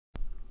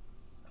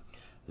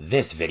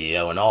This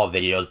video and all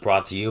videos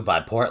brought to you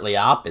by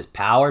PortlyOp is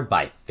powered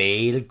by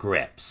Fade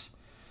Grips.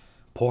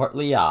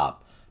 PortlyOp,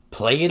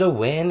 play to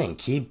win and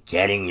keep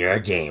getting your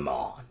game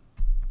on.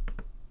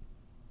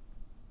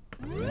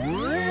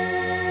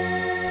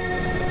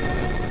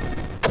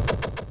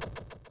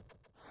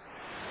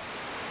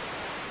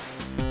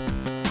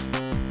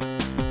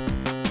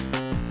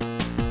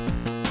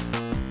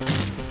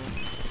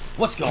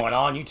 What's going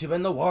on, YouTube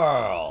and the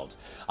world?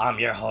 I'm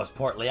your host,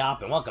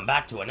 PortlyOp, and welcome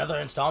back to another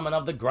installment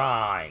of The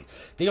Grind,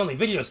 the only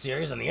video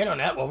series on the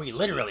internet where we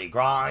literally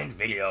grind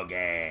video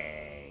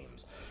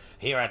games.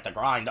 Here at The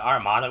Grind, our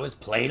motto is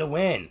play to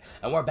win,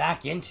 and we're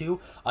back into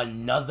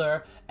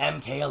another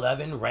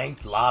MK11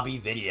 Ranked lobby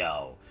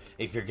video.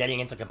 If you're getting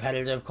into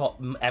competitive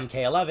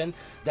MK11,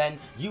 then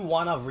you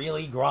want to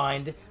really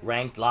grind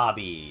ranked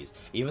lobbies.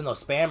 Even though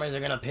spammers are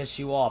going to piss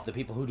you off, the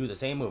people who do the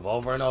same move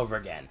over and over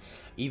again.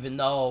 Even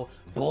though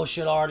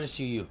bullshit artists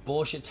who use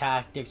bullshit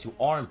tactics who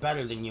aren't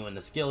better than you in the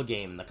skill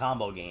game, in the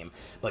combo game,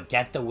 but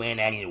get the win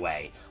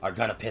anyway, are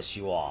going to piss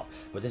you off.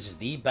 But this is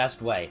the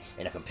best way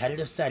in a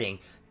competitive setting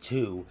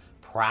to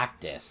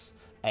practice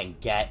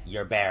and get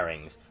your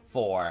bearings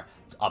for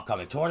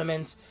upcoming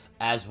tournaments,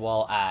 as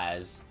well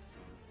as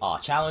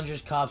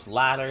Challengers Cups,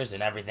 ladders,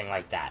 and everything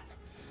like that.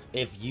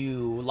 If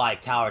you like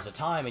Towers of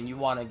Time and you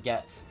want to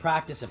get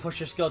practice and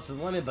push your skills to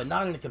the limit, but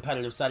not in a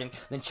competitive setting,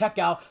 then check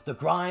out The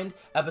Grind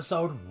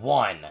Episode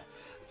 1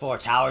 for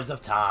Towers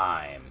of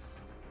Time.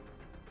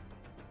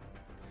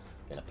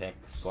 Gonna pick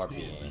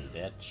Scorpion,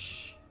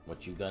 bitch.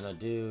 What you gonna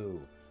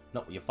do?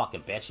 No, you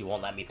fucking bitch, you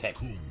won't let me pick.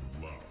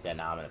 Yeah,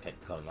 now I'm gonna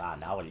pick Kung Lao.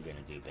 Now what are you gonna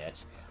do,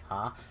 bitch?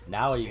 Huh?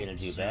 Now what are you gonna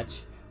do,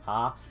 bitch?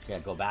 Huh? You're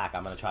gonna go back.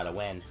 I'm gonna try to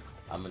win.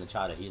 I'm gonna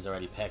try to. He's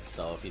already picked,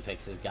 so if he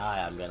picks his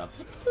guy, I'm gonna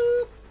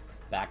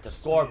back to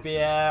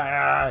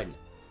Scorpion.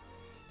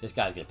 This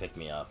guy's gonna pick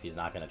me up. He's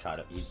not gonna try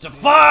to.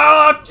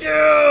 Fuck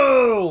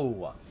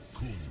you!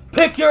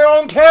 Pick your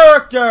own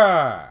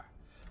character.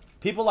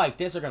 People like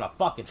this are gonna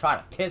fucking try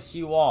to piss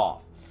you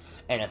off.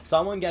 And if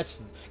someone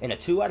gets in a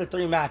 2 out of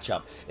 3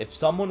 matchup, if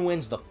someone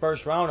wins the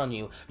first round on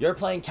you, you're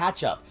playing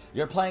catch up.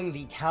 You're playing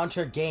the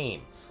counter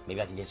game. Maybe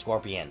I can get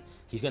Scorpion.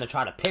 He's gonna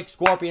try to pick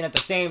Scorpion at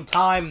the same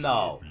time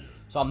though.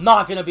 So I'm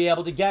not going to be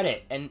able to get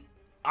it. And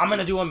I'm going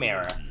to do a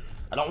mirror.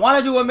 I don't want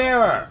to do a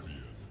mirror.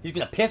 He's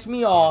going to piss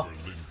me off.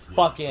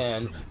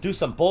 Fucking do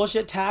some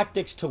bullshit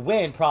tactics to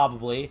win,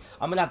 probably.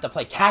 I'm going to have to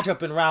play catch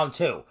up in round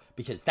 2.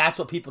 Because that's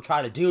what people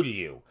try to do to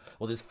you.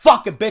 Well, this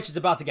fucking bitch is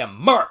about to get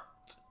murked.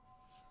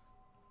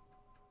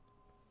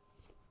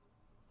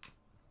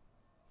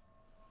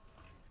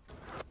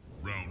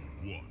 Round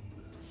 1.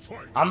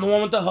 Fight. I'm the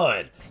one with the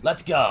hood.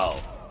 Let's go.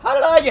 How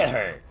did I get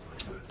hurt?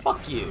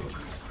 Fuck you.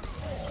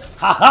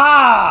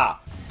 Haha!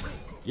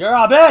 You're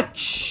a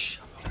bitch!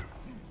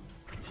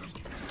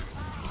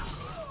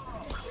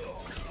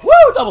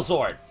 Woo! Double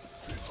sword!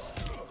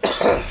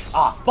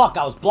 Ah, fuck,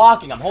 I was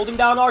blocking. I'm holding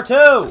down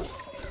R2!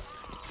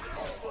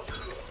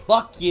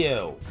 Fuck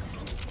you.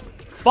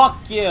 Fuck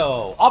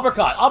you.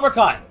 Uppercut,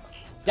 uppercut!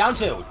 Down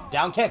 2.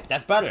 Down kick,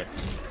 that's better.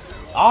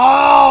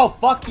 Oh,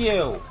 fuck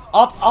you!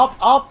 Up, up,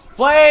 up!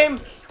 Flame!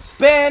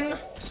 Spin!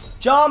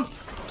 Jump!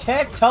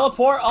 Kick!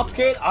 Teleport! Up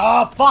kick!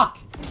 Oh, fuck!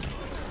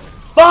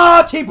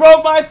 Fuck! He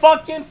broke my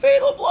fucking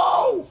fatal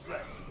blow!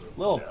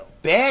 Little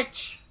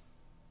bitch!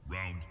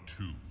 Round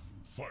 2.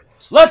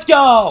 Fight. Let's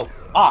go!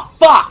 Oh,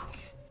 fuck!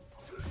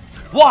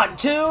 1,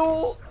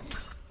 2...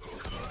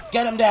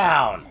 Get him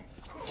down!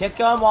 Kick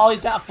him while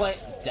he's down.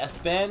 Death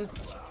spin.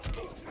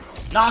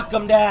 Knock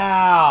him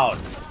down!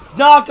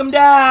 Knock him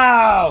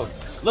down!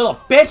 Little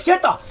bitch,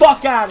 get the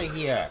fuck out of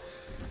here!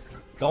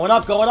 Going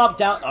up,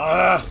 down.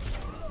 Ugh.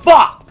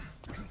 Fuck!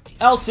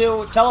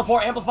 L2,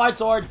 teleport, amplified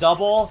sword,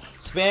 double...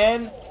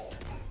 Spin.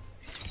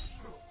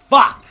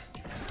 Fuck.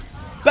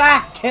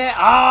 Back hit.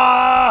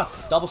 Ah.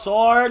 Double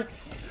sword.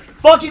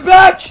 Fucking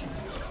bitch.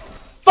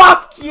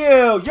 Fuck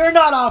you. You're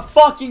not a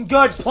fucking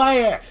good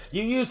player.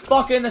 You use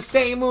fucking the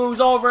same moves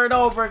over and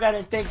over again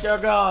and think you're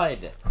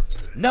good.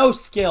 No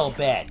skill,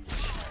 bitch.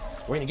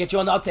 We're gonna get you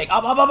on the uptake.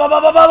 Up, up, up, up,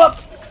 up, up, up, up.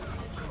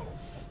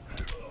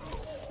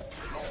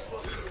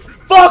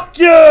 Fuck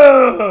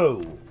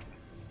you.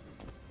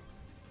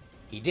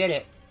 He did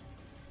it.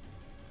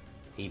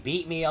 He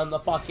beat me on the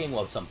fucking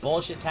with some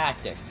bullshit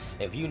tactics.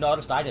 If you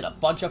noticed, I did a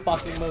bunch of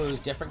fucking moves,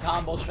 different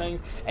combo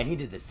strings, and he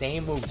did the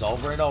same moves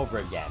over and over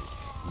again.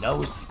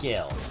 No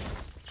skill.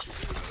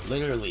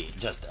 Literally,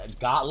 just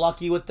got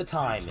lucky with the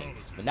timing.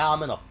 But now I'm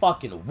gonna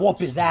fucking whoop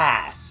his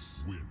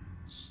ass.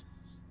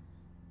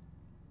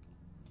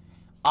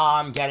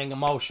 I'm getting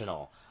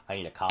emotional. I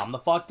need to calm the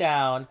fuck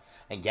down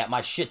and get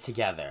my shit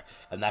together.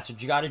 And that's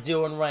what you gotta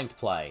do in ranked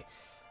play.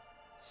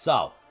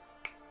 So...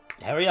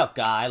 hurry up,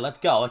 guy. Let's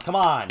go. Come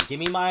on. Give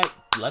me my...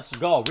 let's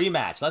go.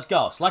 Rematch. Let's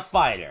go. Select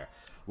fighter.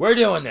 We're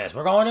doing this.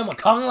 We're going in with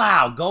Kung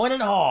Lao. Going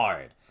in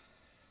hard.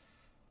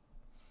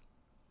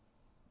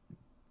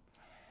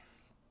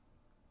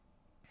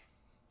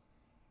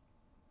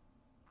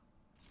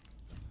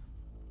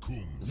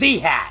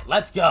 Z-Hat.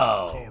 Let's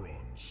go.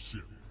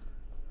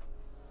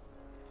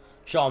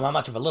 Show him how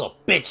much of a little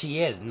bitch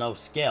he is. No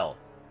skill.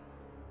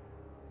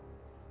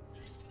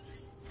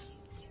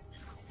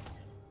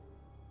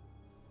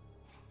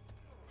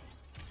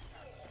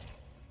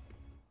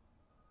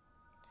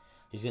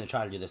 He's going to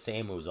try to do the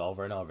same moves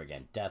over and over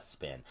again. Death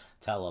spin,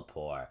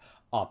 teleport,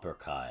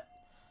 uppercut.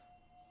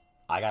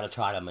 I got to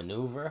try to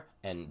maneuver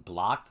and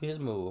block his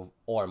move,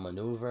 or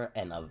maneuver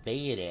and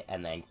evade it,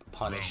 and then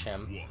punish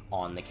him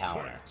on the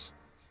counter.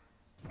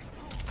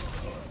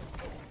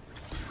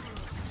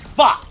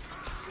 Fuck!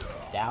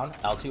 Down,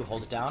 L2,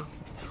 hold it down.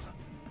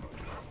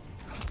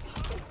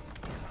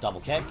 Double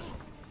kick.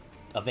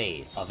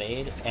 Evade,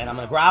 and I'm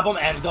going to grab him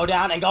and go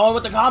down and go in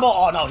with the combo.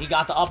 Oh no, he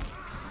got the up.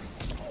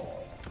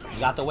 He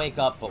got the wake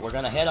up, but we're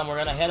going to hit him,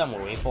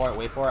 We'll wait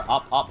for it,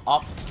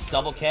 up.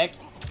 Double kick.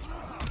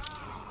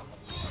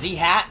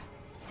 Z-hat.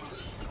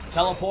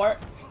 Teleport.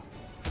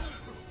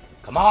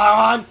 Come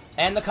on!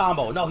 And the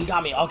combo. No, he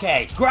got me.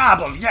 Okay,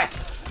 grab him. Yes!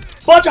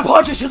 Bunch of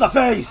punches to the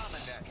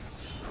face!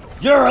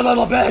 You're a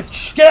little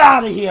bitch! Get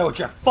out of here with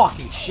your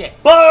fucking shit.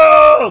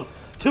 Boom!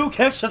 2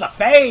 kicks to the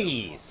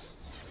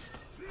face!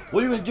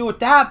 What are you gonna do with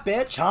that,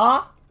 bitch,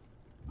 huh?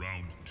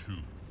 Round 2,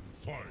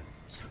 fight.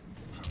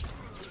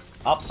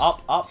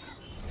 Up.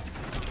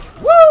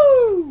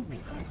 Woo!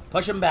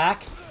 Push him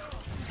back.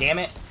 Damn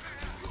it.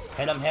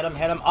 Hit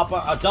him. Up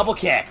a double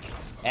kick.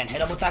 And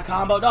hit him with that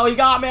combo. No, he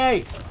got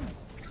me!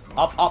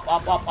 Up.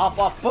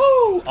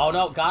 Boo! Oh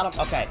no, got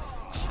him. Okay.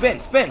 Spin.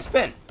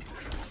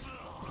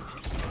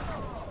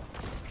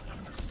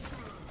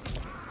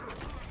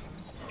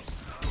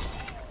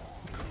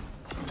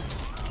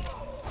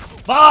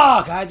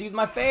 Fuck! I had to use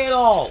my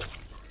fatal!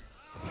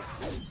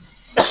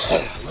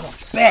 Little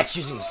bitch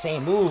using the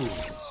same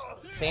moves.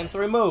 Same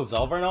 3 moves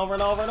over and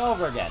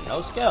over again.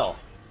 No skill.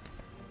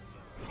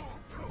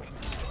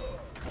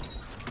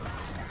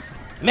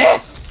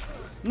 Missed!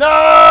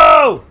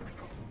 No!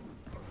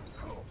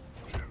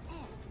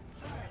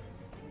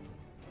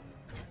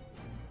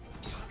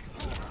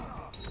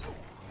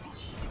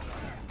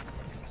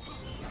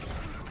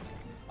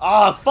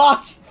 Oh,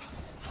 fuck!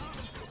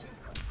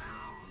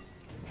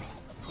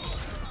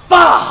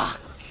 Fuck!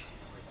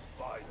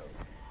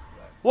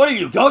 What are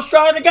you, Ghost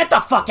Rider? Get the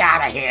fuck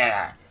out of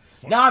here!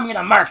 Now I'm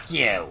gonna murk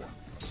you!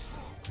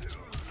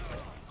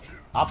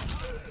 Up.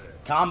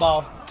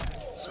 Combo.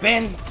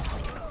 Spin.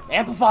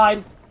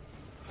 Amplified.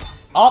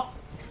 Up.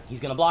 He's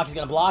gonna block,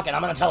 and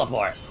I'm gonna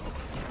teleport.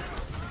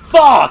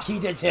 Fuck! He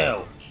did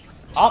too!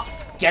 Up.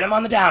 Get him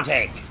on the down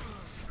take.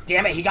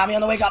 Damn it, he got me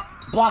on the wake up.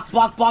 Block,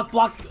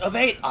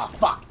 evade. Oh,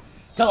 fuck.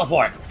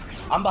 Teleport.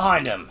 I'm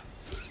behind him.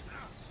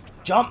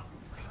 Jump.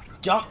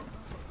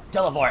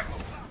 Teleport.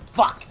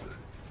 Fuck.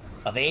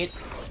 Evade.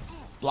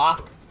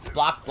 Block.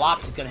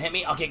 He's gonna hit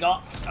me. Okay, go.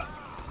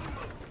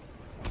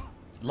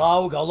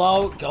 Low, go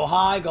low. Go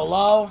high, go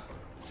low.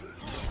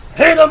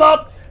 Hit him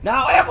up!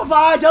 Now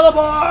amplify,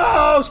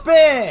 teleport!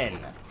 Spin!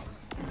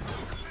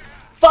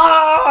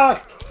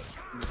 Fuck!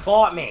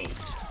 Caught me.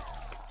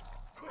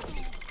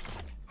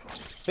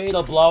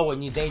 Fatal blow,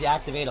 when they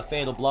activate a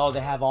fatal blow, they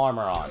have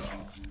armor on.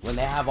 When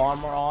they have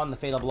armor on, the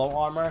fatal blow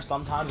armor,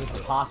 sometimes it's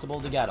impossible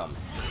to get them.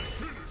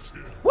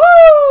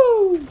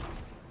 Woo!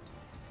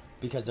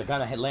 Because they're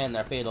gonna land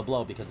their fatal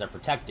blow because they're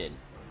protected.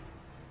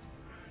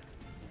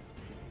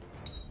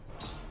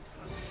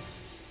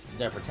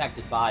 They're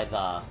protected by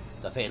the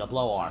fatal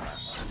blow armor.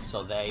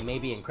 So they may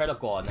be in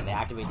critical, and then they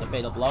activate the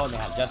fatal blow, and they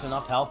have just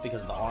enough health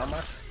because of the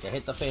armor to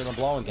hit the fatal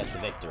blow and get the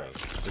victory.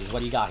 Which is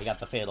what he got. He got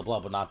the fatal blow,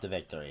 but not the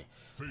victory.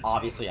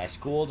 Obviously, I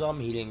schooled him.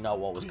 He didn't know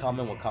what was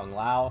coming with Kung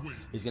Lao.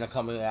 He's gonna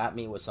come at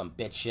me with some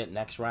bitch shit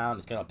next round.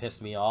 It's gonna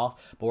piss me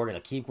off. But we're gonna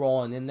keep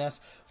rolling in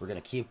this. We're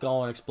gonna keep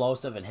going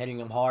explosive and hitting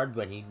him hard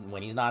when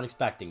he's not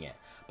expecting it.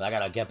 But I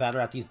gotta get better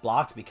at these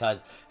blocks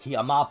because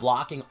I'm not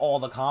blocking all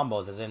the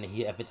combos. As in,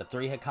 if it's a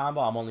 3-hit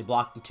combo, I'm only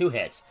blocking 2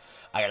 hits.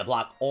 I gotta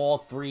block all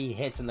 3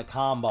 hits in the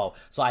combo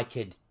so I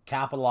could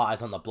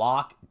capitalize on the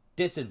block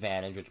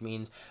disadvantage, which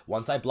means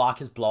once I block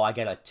his blow, I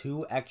get a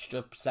 2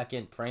 extra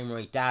second frame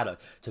rate data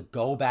to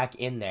go back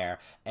in there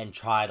and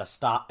try to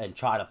stop and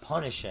try to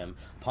punish him.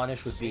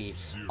 Punish would be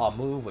a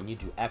move when you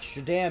do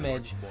extra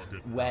damage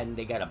when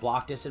they get a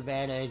block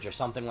disadvantage or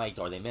something like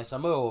that, or they miss a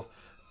move.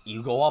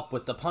 You go up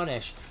with the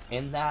punish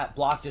in that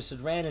block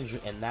disadvantage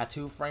in that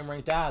 2 frame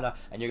rate data,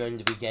 and you're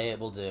going to be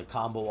able to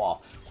combo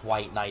off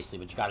quite nicely,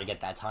 but you got to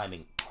get that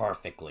timing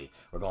perfectly.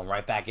 We're going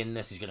right back in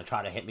this. He's going to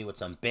try to hit me with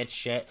some bitch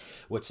shit,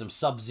 with some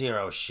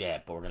Sub-Zero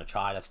shit, but we're going to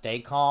try to stay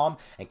calm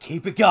and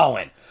keep it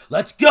going.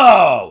 Let's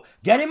go!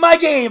 Getting my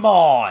game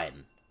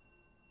on!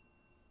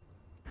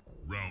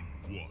 Round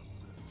 1,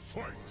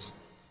 fight!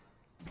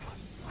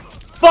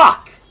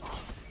 Fuck!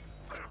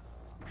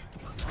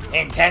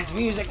 Intense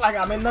music like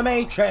I'm in the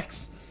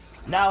Matrix.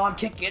 Now I'm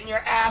kicking your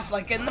ass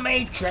like in the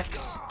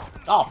Matrix.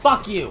 Oh,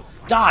 fuck you.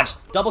 Dodge.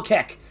 Double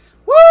kick.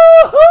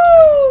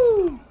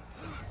 Woohoo!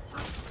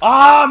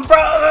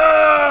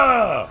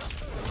 Brother!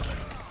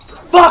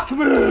 Fuck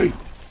me!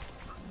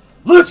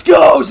 Let's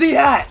go,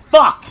 Z-Hat!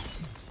 Fuck!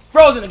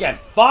 Frozen again.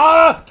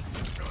 Fuck!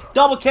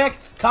 Double kick.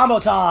 Combo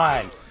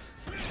time.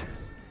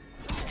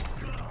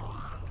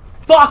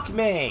 Fuck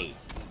me!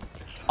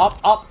 Up.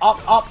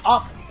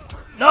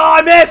 No,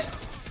 I missed!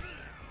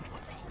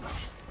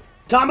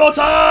 Combo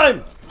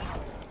time!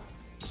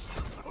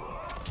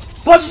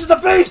 Punches in the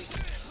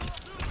face!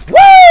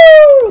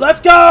 Let's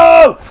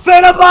go!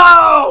 Fatal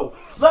blow!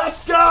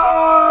 Let's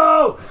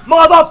go!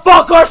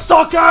 Motherfucker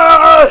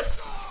sucker!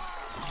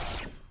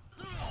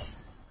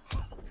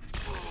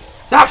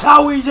 That's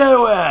how we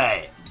do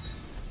it!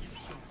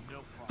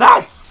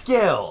 That's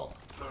skill!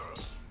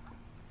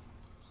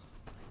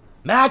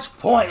 Match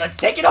point, let's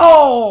take it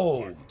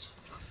home!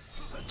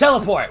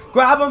 Teleport,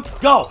 grab him,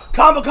 go!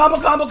 Combo, combo,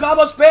 combo,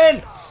 combo,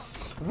 spin!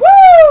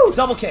 Woo!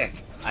 Double kick.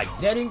 I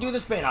didn't do the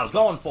spin, I was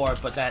going for it,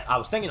 but then I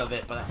was thinking of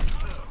it, but...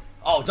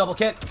 Oh, double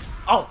kick.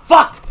 Oh,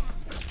 fuck!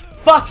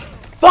 Fuck!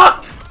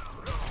 Fuck!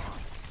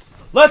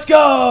 Let's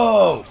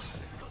go!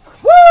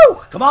 Woo!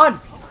 Come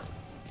on!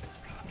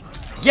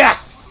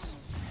 Yes!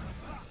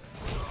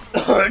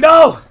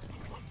 No!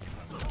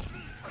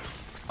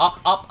 Up,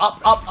 up,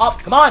 up, up, up.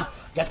 Come on!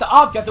 Get the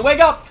up, get the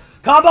wake up!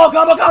 Combo,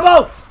 combo,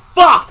 combo!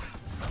 Fuck!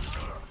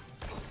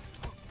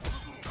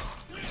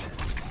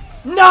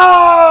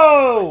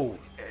 No!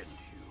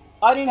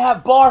 I didn't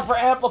have bar for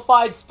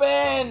amplified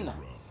spin!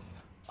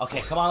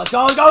 Okay, come on, let's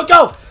go, go,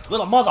 go!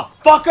 Little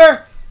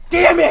motherfucker!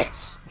 Damn it!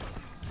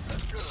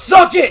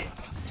 Suck it!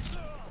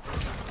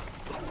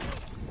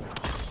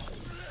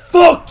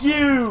 Fuck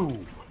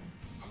you!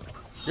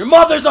 Your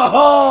mother's a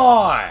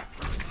whore!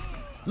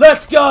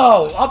 Let's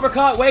go!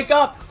 Uppercut, wake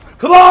up!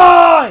 Come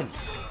on!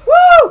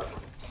 Woo!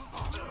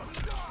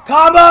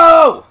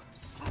 Combo!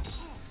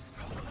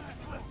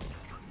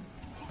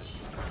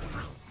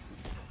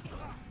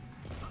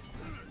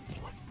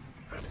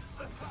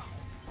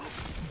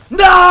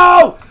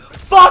 No!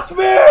 Fuck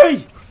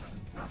me!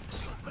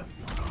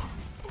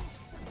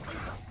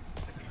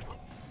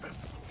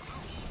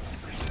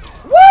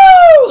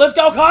 Woo! Let's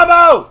go,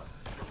 combo!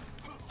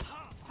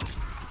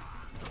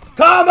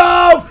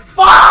 Combo!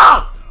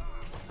 Fuck!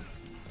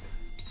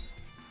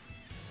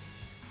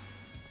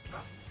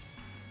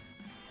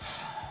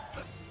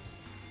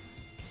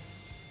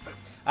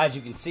 As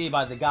you can see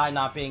by the guy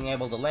not being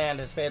able to land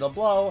his fatal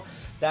blow,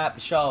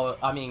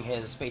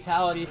 his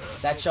fatality,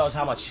 that shows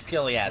how much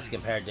skill he has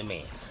compared to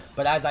me.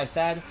 But as I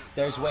said,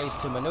 there's ways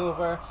to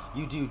maneuver.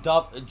 You do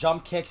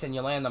jump kicks and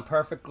you land them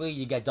perfectly,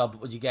 you get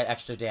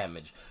extra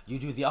damage. You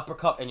do the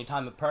uppercut and you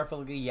time it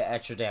perfectly, you get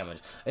extra damage.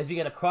 If you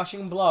get a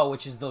crushing blow,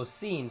 which is those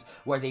scenes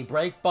where they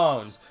break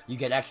bones, you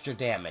get extra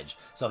damage.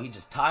 So he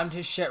just timed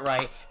his shit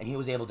right and he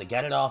was able to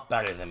get it off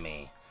better than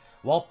me.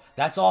 Well,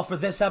 that's all for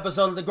this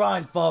episode of The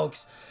Grind,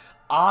 folks.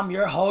 I'm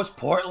your host,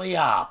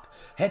 PortlyOp.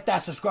 Hit that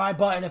subscribe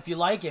button if you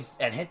like,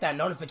 and hit that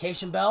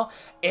notification bell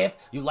if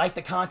you like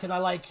the content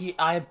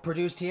I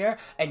produced here,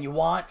 and you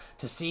want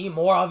to see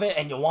more of it,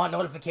 and you want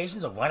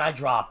notifications of when I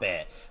drop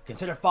it.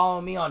 Consider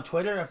following me on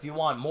Twitter if you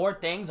want more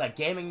things like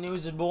gaming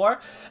news and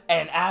more.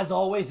 And as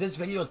always, this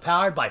video is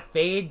powered by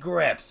Fade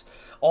Grips.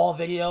 All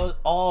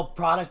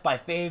products by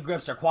Fade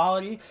Grips are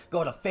quality.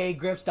 Go to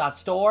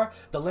fadegrips.store,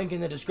 the link in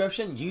the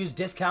description. Use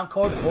discount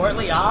code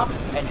PortlyOp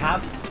and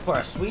have for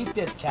a sweet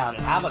discount,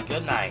 and have a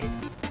good night.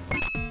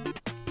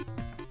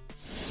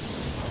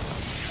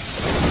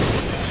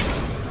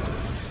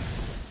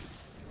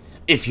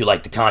 If you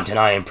like the content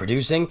I am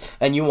producing,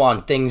 and you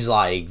want things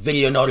like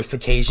video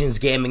notifications,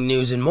 gaming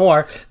news, and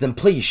more, then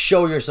please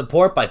show your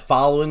support by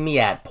following me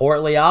at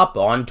PortlyOp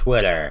on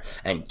Twitter,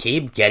 and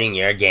keep getting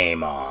your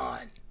game on.